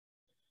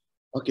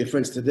Okay,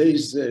 friends,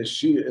 today's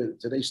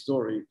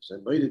story is a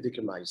very dick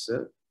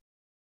Moishe.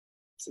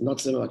 It's not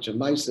so much a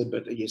Moishe,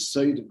 but a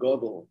Yesod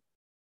Godel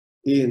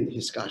in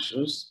his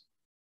kashrus.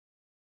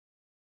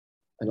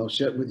 And I'll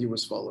share it with you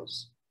as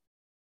follows.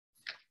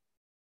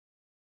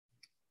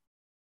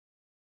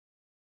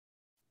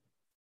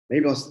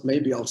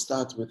 Maybe I'll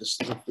start with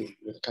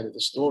kind of the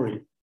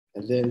story,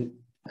 and then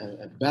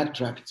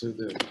backtrack to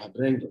the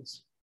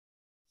Abrengels.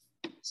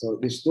 So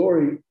the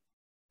story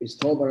is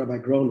told by Rabbi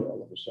Groner,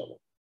 Allah Shalom.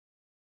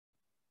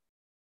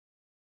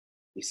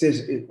 He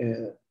says,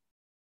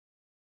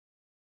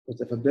 with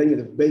the Fabrengen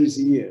of Beis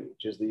year,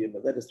 which is the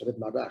Meledes Red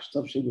Marash,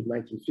 Tavshin of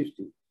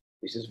 1950,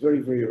 he says very,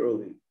 very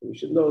early. And we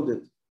should know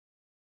that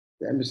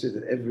the embassy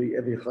that every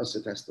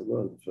chassid has to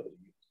learn,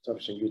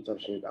 Tavshin Yud,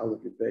 Tavshin Yud,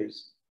 Aleph Yud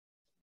Beis,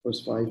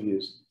 first 5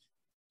 years.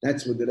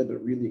 That's what the Rebbe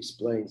really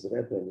explains, the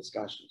Rebbe and his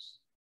kashas.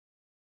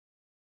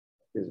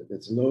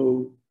 There's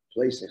no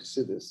place in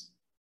Chassidus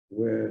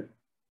where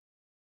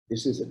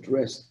this is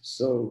addressed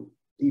so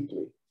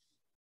deeply.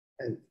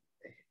 And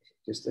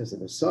just as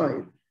an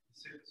aside,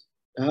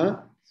 in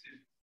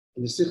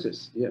the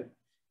Sikhs, yeah,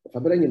 the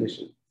Fabrengen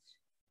issue.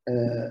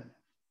 The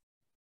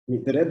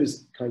Rebbe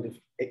is kind of,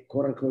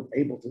 quote unquote,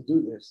 able to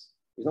do this.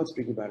 He's not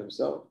speaking about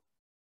himself.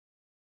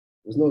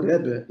 There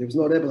was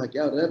no Rebbe like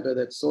our Rebbe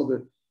that saw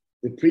the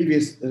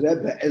previous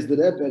Rebbe as the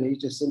Rebbe, and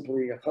he's just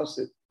simply a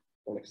chassid,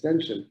 an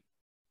extension.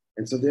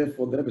 And so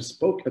therefore the Rebbe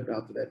spoke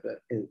about the Rebbe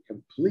in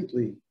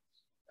completely,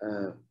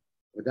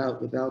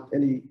 without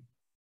any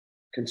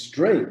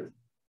constraint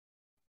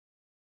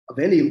on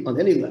any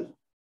level.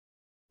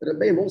 The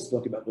Rebbe won't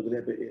talk about what the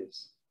Rebbe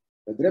is.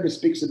 But the Rebbe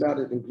speaks about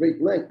it in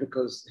great length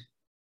because,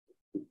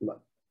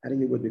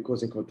 adding it would be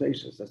causing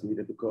quotations, doesn't need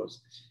it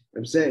because.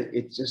 I'm saying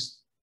it's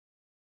just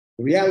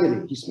the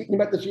reality. He's speaking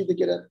about the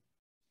Frierdiker Rebbe.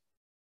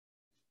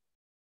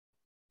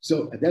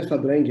 So at that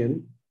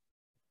Fabrengen,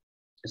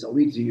 as I'll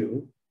read to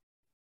you,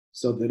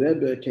 so the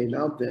Rebbe came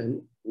out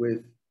then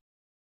with,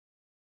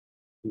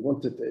 he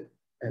wanted it,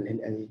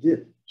 and he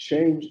did,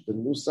 change the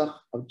nusach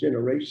of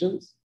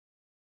generations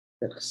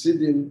that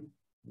Chassidim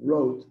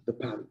wrote the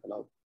Pan. And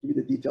I'll give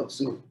you the details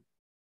soon.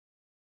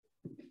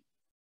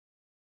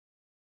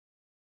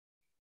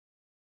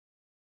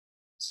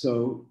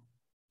 So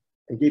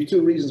he gave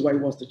 2 reasons why he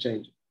wants to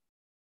change it.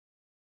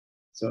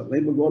 So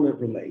Rabbi Gorner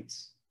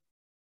relates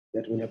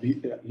that when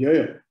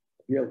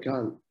Yoel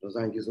Khan was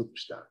ein Gesund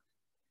Bestand.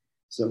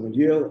 So when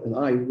Yoel and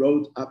I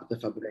wrote up the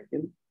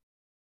Fabrengen,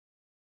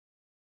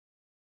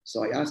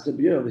 so I asked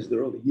Rabbi Yoel, this is the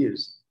early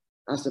years,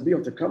 asked Rabbi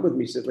Yoel to come with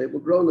me, said Rabbi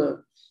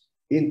Groner,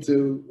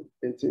 into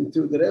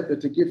the Rebbe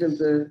to give him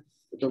the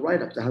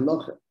write-up, the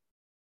Halacha.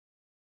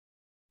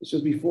 This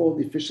was before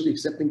the officially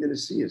accepting the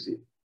Nesias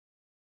here.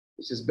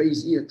 This is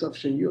Beis Yir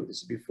Tavshin Yud. This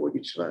is before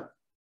Yitzchak.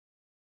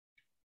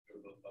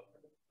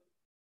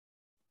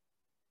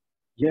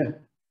 Yeah,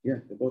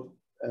 they're both.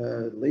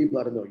 Label,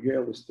 I don't know,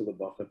 Yoel was still a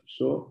Bacher for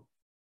sure.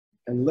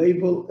 And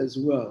Label as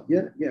well.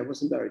 Yeah, it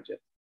wasn't married yet.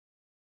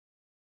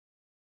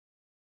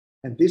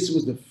 And this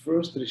was the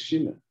first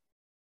Reshima.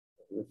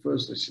 The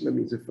first Reshima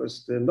means the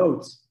first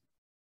notes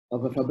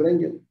of a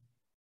Fabrengen,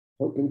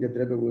 hoping that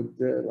Rebbe would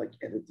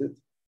edit it.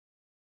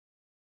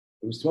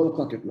 It was 12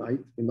 o'clock at night.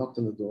 We knocked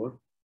on the door.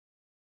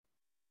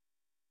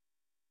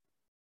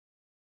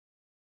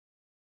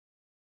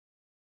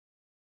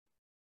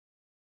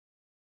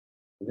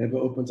 The Rebbe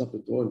opens up the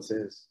door and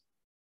says,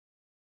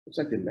 looks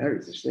like they're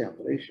married. It's a shnei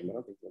operation. I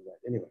don't think they're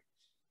married. Anyway,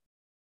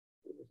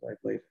 it was right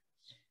later.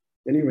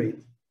 At any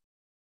rate,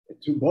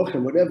 at 2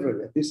 Bochum,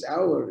 whatever, at this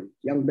hour,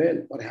 young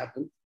men, what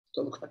happened?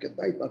 12 o'clock at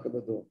night, knock on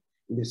the door.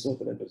 And they saw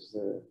the Rebbe's,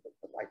 the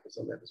likeness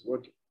on Rebbe's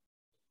working.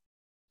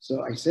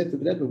 So I said to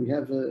the Rebbe,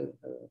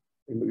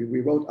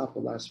 we wrote up the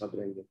last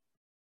Fabrengen.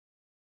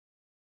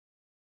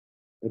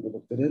 Rebbe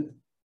looked at it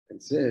and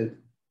said,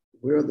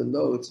 where are the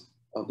notes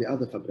of the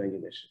other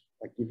Fabrengen issue?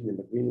 Like giving them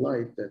a green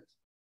light that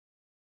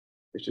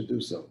they should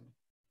do so.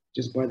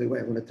 Just by the way,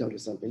 I want to tell you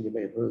something you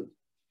may have heard.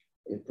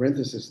 In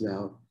parenthesis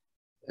now,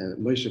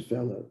 Moishe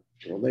Feller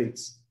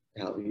relates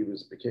how he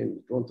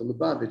became drawn to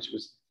Lubavitch.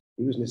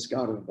 He was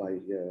niskared by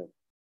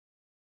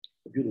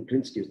Rabbi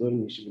Klinsky. He was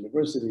learning in Yeshiva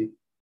University.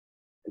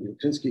 And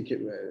Klinsky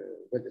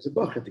went as a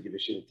bacher to give a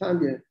shir in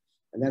Tanya.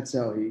 And that's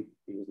how he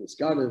was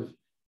niskared.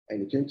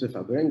 And he came to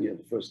Fabrengen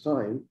the first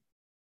time.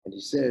 And he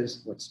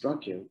says what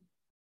struck him,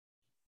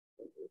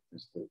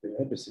 the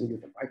Rebbe sitting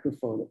with a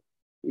microphone.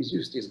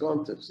 He's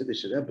gone to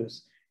Siddish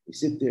Rebbe's. He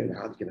sit there and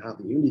how he can have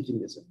the unity.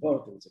 There's a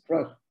birth and it's a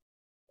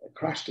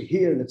crash to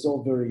hear, and it's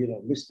all very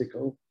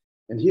mystical.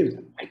 And here's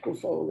a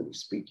microphone and he's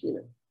speaking.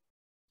 And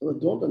so it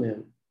dawned on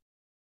him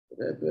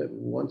that Rebbe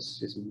wants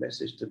his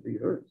message to be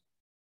heard.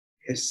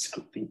 He has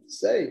something to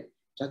say.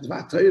 He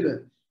heard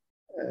it,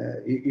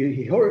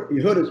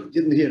 he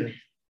didn't hear it.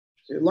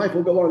 So life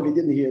will go on if he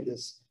didn't hear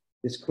this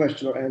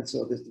question or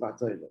answer of this Dvar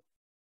Torah.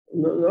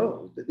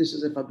 No, this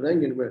is a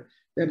Fabrengen where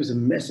there is a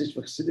message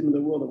for Chassidim in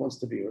the world that wants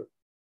to be heard.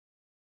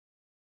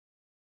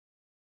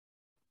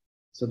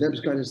 So Deb's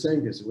kind of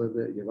saying this,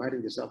 whether you're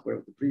writing this up where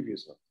the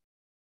previous one.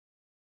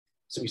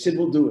 So he said,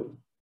 we'll do it.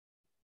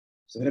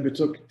 So the Rebbe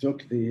took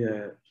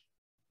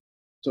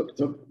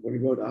what he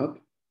wrote up,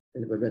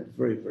 and it went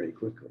very, very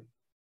quickly.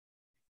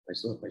 I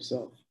saw it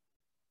myself.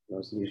 When I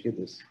was in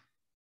Yechidus.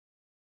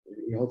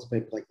 He holds a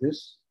paper like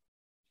this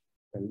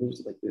and moves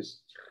it like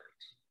this.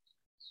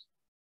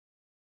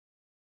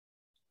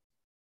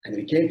 And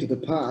he came to the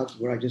part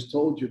where I just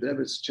told you that if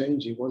it's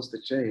changing, he wants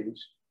to change.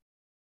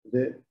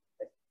 The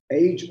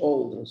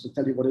age-old, and so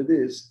tell you what it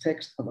is,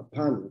 text of a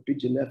pan,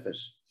 Pidgin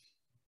Nefesh.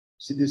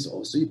 See this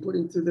also you put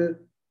into the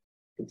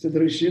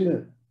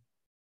Rishina.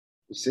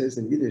 He says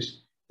in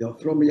Yiddish, they'll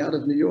throw me out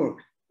of New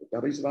York. The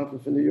Rabbi is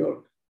from New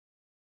York.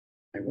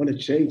 I want to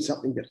change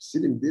something that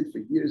Chassidim did for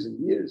years and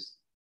years.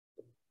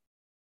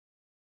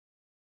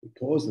 He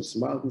paused and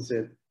smiled and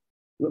said,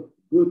 look,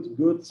 good,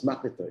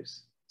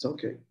 smatnetois. It's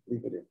okay,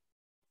 leave it in.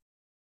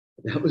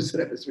 That was the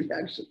Rebbe's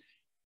reaction.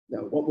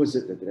 Now, what was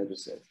it that the Rebbe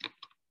said?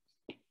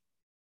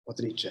 What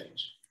did he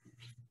change?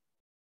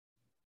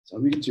 So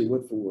I'll read it to you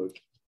word for word.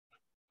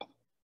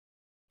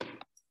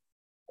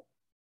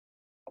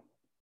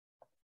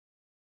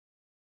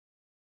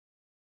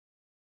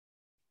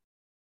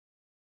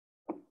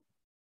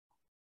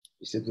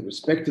 He said, with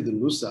respect to the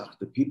Nusach,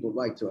 the people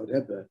write to our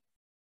Rebbe,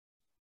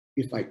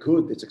 if I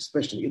could, it's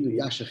expression, Ilu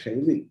Yasha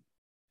Chayli,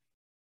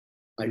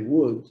 I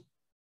would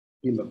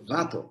be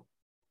Mavato.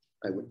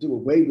 I would do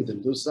away with the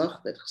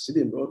Nusach that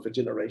Chassidim wrote for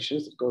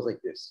generations. It goes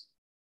like this.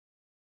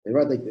 They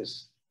write like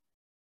this.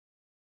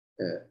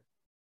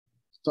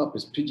 Top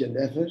is Pidgin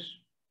Nefesh,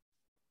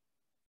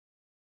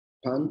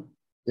 Pan,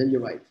 then you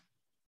write,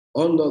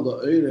 Ondo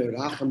Lo'ere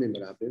Rachamim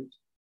Rabim,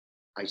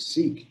 I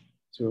seek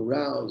to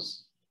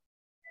arouse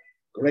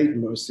great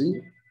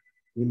mercy,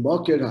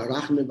 Mimoker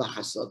HaRachmim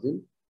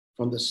VaChasadim,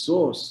 from the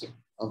source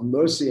of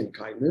mercy and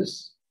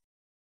kindness,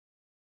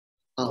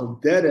 Al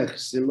Derech,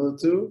 similar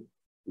to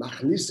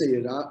Machnise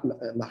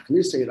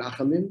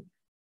Rachamim,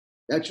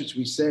 that which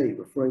we say,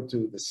 referring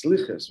to the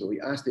Slichas, where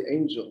we ask the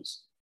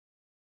angels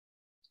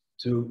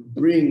to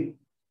bring,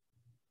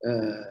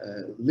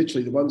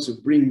 literally the ones who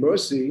bring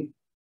mercy,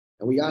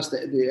 and we ask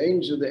the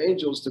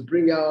angels to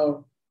bring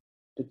our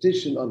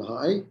petition on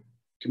high,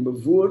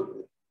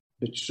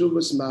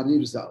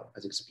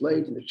 as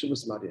explained in the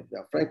Tshuvas Mariv.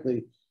 Now,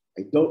 frankly,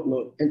 I don't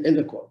know, end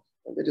the quote,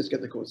 and they just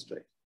get the quote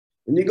straight.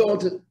 Then you go on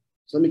to,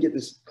 so let me get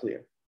this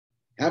clear.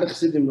 How did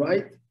Chassidim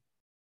write?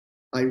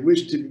 I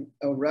wish to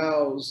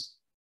arouse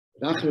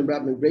Rachmim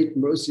Rabim, great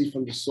mercy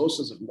from the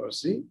sources of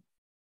mercy,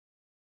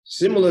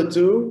 similar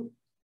to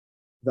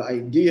the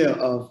idea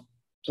of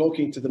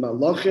talking to the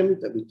Malachim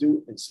that we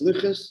do in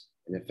Slichas,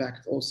 and in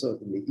fact also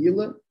the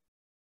Me'ila,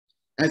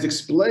 as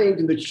explained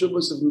in the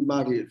Tshuvas of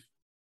Mariv.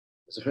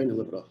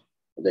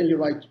 And then you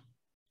write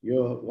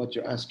what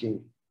you're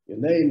asking, your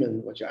name,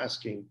 and what you're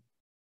asking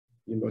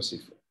your mercy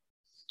for.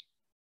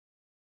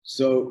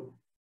 So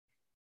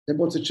they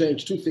want to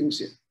change two things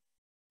here.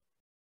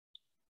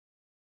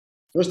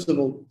 First of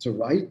all, to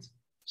write,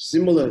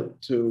 similar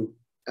to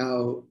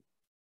our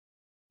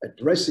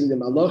addressing the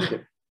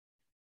Malachim,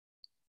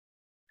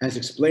 as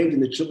explained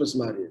in the Tshuvas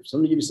Mariv. So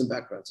let me give you some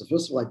background. So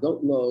first of all, I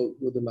don't know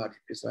who the Mariv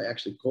is. I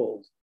actually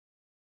called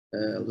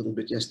a little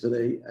bit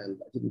yesterday,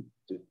 and I didn't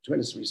do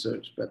tremendous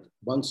research, but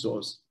one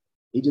source,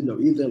 he didn't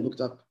know either,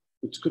 looked up,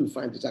 which couldn't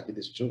find exactly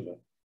this tshuva,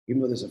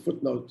 even though there's a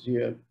footnote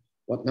here,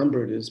 what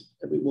number it is,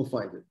 and we will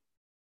find it.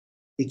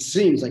 It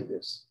seems like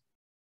this,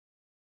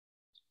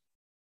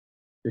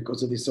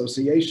 because of the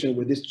association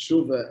with this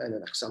tshuva and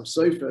an Achsam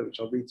Sofer,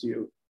 which I'll read to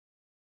you.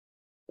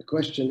 The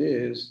question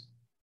is,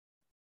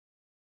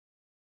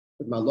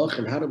 with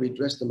Malachim, how do we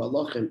address the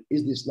Malachim?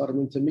 Is this not an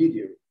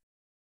intermediary?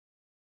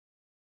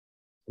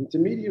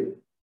 Intermediary.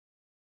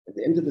 At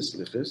the end of the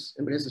Slichas,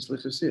 and where's the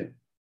Slichas here?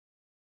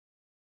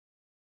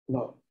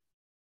 No.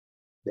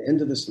 The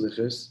end of the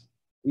Slichas,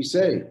 we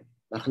say,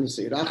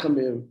 Achnisei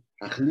Rachamim,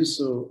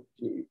 Achnisu,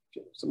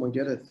 someone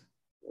get it?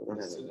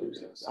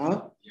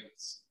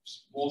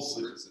 Small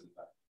Slichas in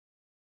fact.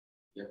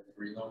 You have to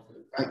bring on for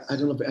the I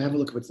don't know if I have a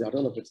look if it's there. I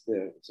don't know if it's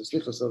there. It's a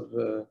Slichas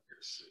of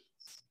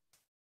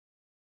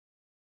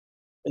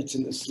it's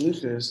in the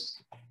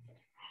Slichas.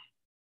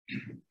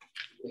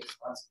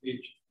 Last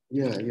page.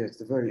 Yeah, it's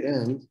the very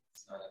end.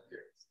 It's not up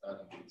here. It's not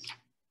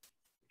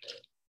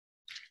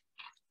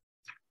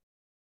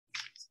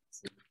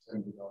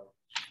in these.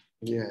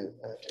 Yeah,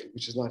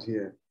 which is not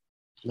here.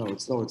 No,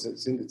 it's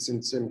in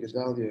Sim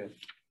Gedalia.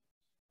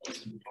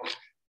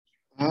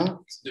 Huh?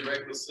 It's the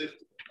regular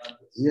Slichas.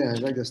 Yeah,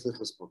 regular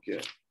Slichas book.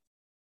 Yeah.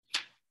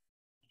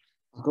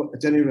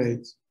 At any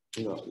rate,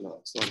 no,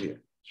 it's not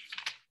here.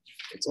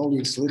 It's only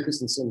in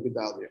Slichas and Sim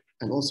Gedalia,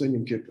 and also in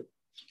Yom Kippur,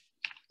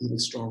 even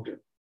stronger.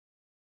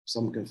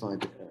 Someone can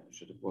find it. I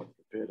should have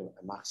prepared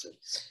a machzor.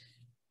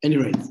 Any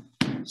rate,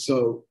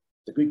 so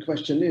the Greek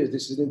question is,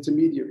 this is an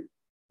intermediary.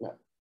 Now,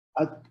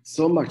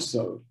 so much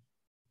so,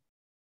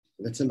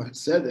 let's say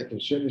Tzedek and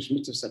Shevish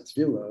Mitzvah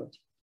Satvila,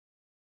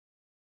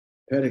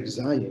 Perek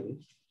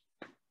Zayin,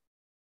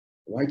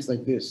 writes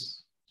like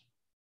this,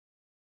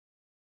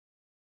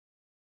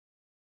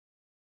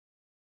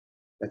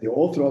 that the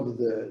author of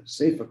the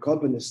Sefer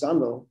Korban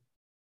Nesanel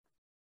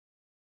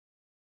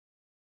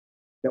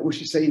that we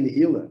should say in the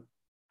Ila,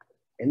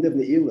 end of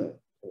the Ila,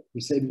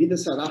 we say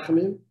Midas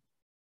HaRachamim,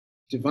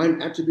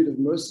 divine attribute of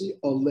mercy,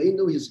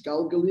 Oleinu his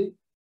Galgali,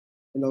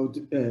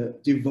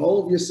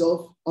 devolve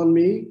yourself on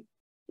me,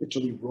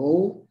 literally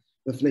roll,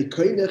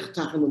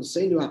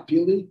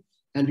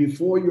 and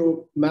before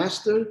your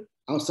master,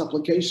 our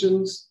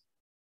supplications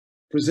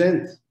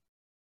present.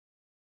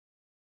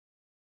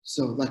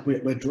 So, like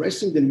we're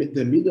addressing the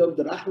middle of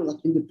the Rachman,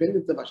 like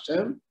independent of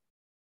Hashem.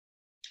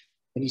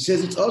 And he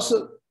says it's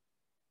also,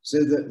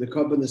 says the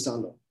Kabbalah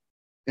Nesano,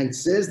 and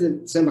says the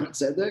Tzemach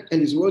Tzedek,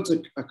 and his words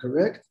are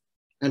correct.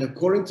 And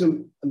according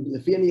to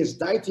Lefiani's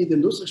deity, the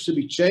Nusach should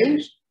be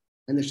changed,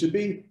 and there should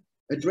be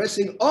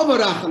addressing of a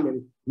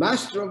Rachamim,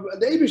 master of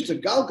the Eibishter,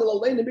 Galgal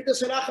Aleinu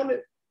Midas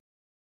Rachamim.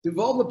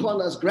 Devolve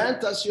upon us,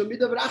 grant us your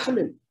midah of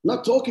Rachamim.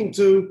 Not talking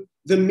to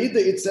the midah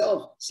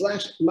itself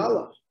 /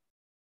 malach.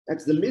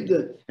 That's the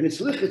midah, and it's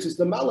lichitz, it's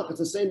the malach, it's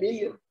the same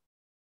year.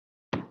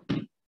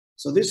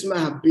 So this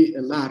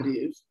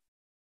Ma'ariv,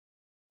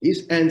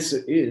 his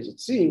answer is, it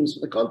seems,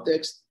 the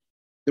context,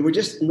 they were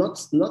just not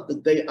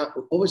that they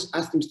always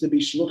asked him to be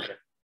shluchim.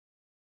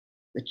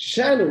 The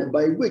channel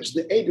by which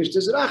the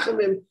Eibishter's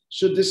Rachamim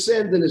should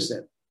descend and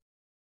ascend.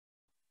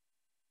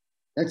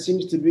 That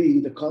seems to be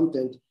the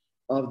content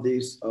of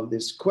this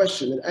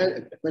question,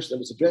 and a question that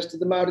was addressed to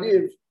the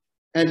Ma'ariv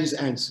and his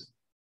answer.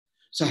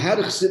 So how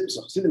do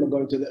Chassidim are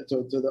going to the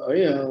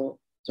Oyel,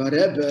 to a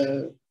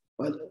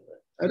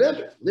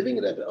Rebbe, living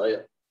Rebbe,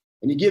 Oyel,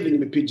 and you're giving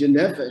him a pidyon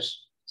nefesh,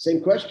 same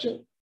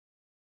question.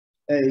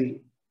 A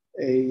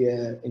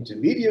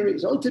intermediary,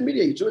 his own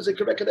intermediary, he chose a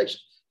direct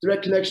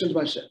connection to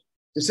Hashem.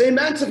 The same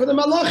answer for the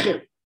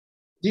Malachim.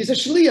 He's a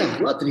shliach,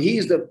 not that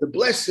he's the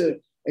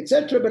blesser,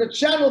 etc., but a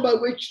channel by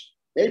which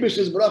the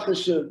Eibishter's bracha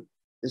should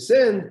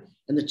descend,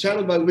 and the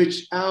channel by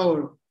which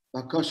our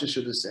bakasha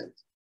should descend.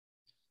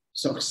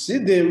 So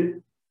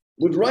Chassidim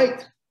would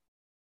write,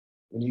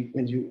 when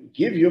you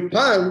give your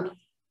pan,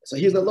 so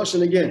here's the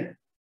lashon again.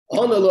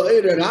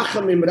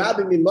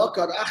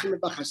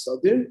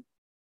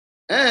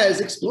 As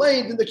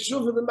explained in the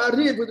Kshuv of the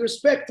Ma'ariv with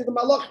respect to the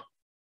Malach.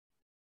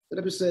 The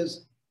Rebbe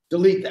says,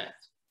 delete that.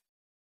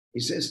 He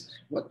says,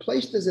 what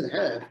place does it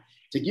have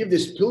to give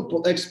this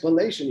pilpul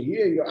explanation?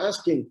 Here you're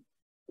asking,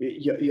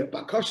 your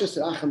bakashas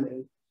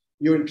rachamim,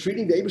 you're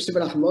entreating the Eibishter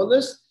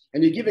b'rachmanos,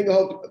 and you're giving a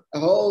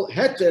whole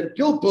heter,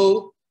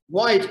 pilpul,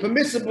 why it's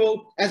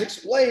permissible, as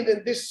explained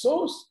in this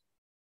source.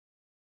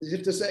 As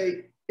if to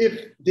say,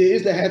 if there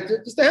is the heter,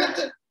 it's the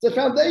heter, it's the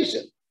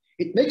foundation.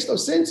 It makes no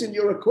sense in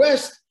your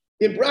request,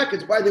 in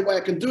brackets, by the way,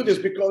 I can do this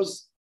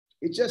because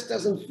it just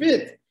doesn't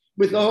fit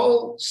with the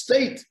whole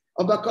state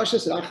of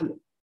bakashas rachamim.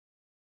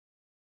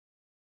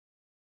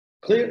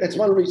 Clear? That's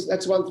one reason,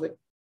 that's one thing.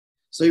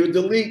 So you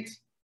delete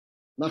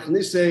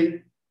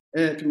Machnise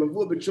and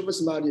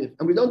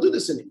we don't do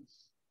this anymore.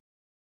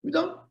 We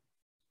don't.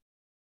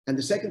 And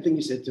the second thing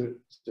he said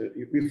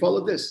we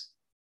follow this.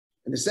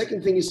 And the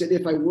second thing he said,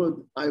 if I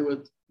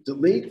would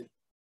delete,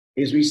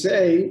 is we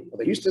say, or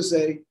they used to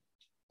say,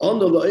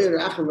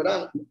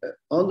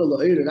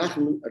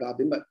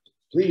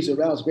 please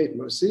arouse great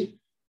mercy.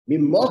 From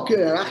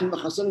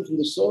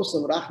the source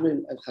of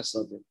Rachman and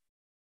Chasadim.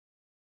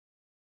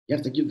 You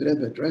have to give the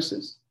Rebbe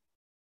addresses.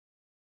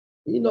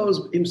 He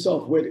knows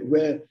himself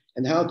where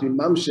and how to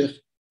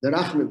mamshech the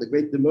Rachman,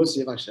 the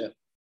mercy of Hashem.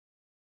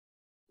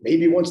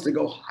 Maybe he wants to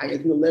go higher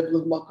than the level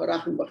of Makar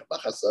Rachman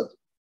B'Chasad.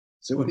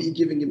 So what are you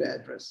giving him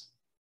address?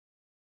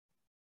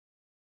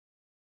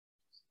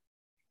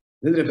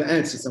 Then the Rebbe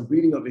adds, since I'm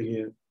reading over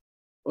here,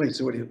 wait,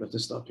 so what do you have to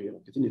stop here?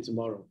 I'll continue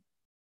tomorrow.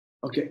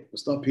 Okay, we'll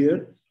stop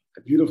here.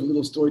 A beautiful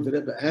little story the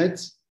Rebbe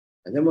adds,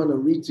 and then I want to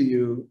read to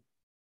you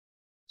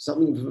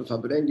something from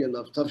Fabrengen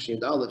of Tavshin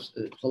and Aleph,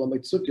 Cholamei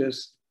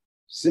Tzukos,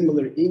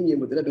 similar inyan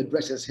with the Rebbe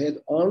addresses head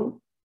on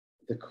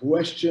the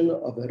question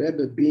of a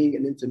Rebbe being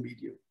an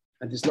intermediary,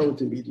 and there's no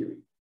intermediary.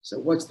 So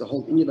what's the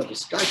whole inyan of the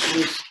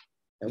Skashlis,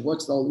 and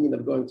what's the whole inyan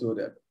of going to a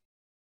Rebbe?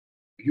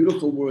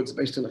 Beautiful words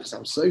based on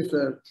Chassam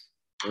Sofer,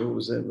 who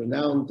was a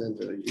renowned and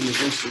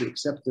universally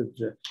accepted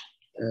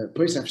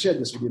place. I've shared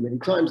this with you many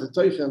times, the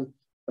Teichen,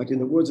 but in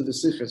the words of the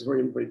Sikha, it's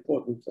very, very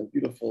important and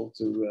beautiful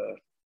to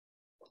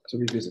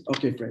revisit.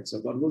 Okay, friends, so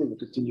God willing, we'll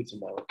continue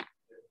tomorrow.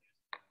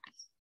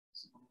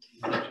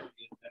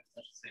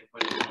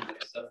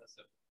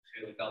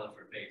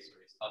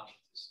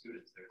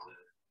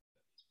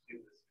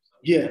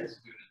 Yeah.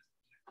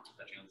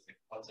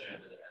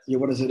 Yeah,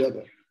 what is it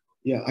ever?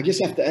 Yeah, I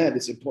just have to add,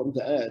 it's important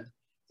to add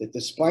that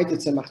despite the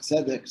Tzemach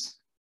Tzedek's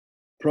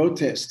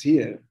protest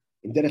here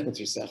in Derech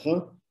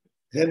Mitzvah,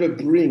 Rebbe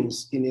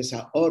brings in his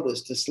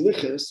ha'oros to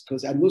slichus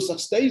because our nusach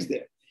stays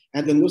there,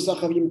 and the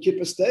nusach of Yom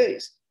Kippur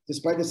stays,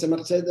 despite the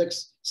Tzemach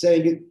Tzedek's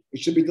saying it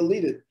should be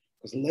deleted.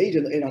 Because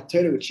later in our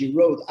Torah, which he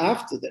wrote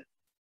after that,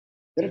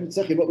 Derech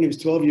Mitzvah he wrote when he was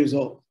 12 years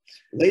old.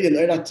 Later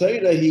in our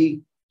Torah,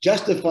 he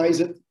justifies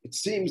it. It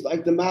seems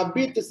like the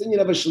Ma'abit is the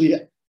of a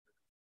Shliach.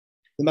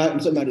 The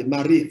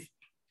Ma'ariv,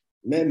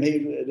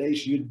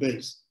 Reish Yud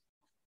Beis.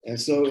 And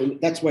so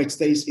that's why it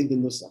stays in the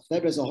nusach.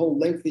 There is a whole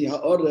lengthy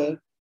ha'orah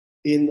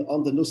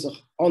on the nusach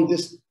on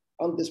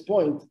this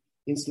point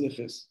in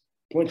Slichus,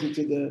 pointing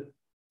to the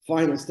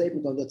final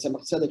statement of the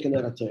Tzemach Tzedek and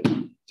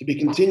Eretz, to be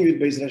continued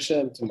by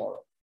Hashem tomorrow.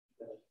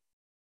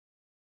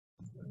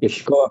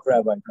 Yeshua,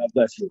 Rabbi. God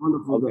bless you.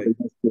 Wonderful day. God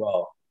bless you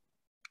all.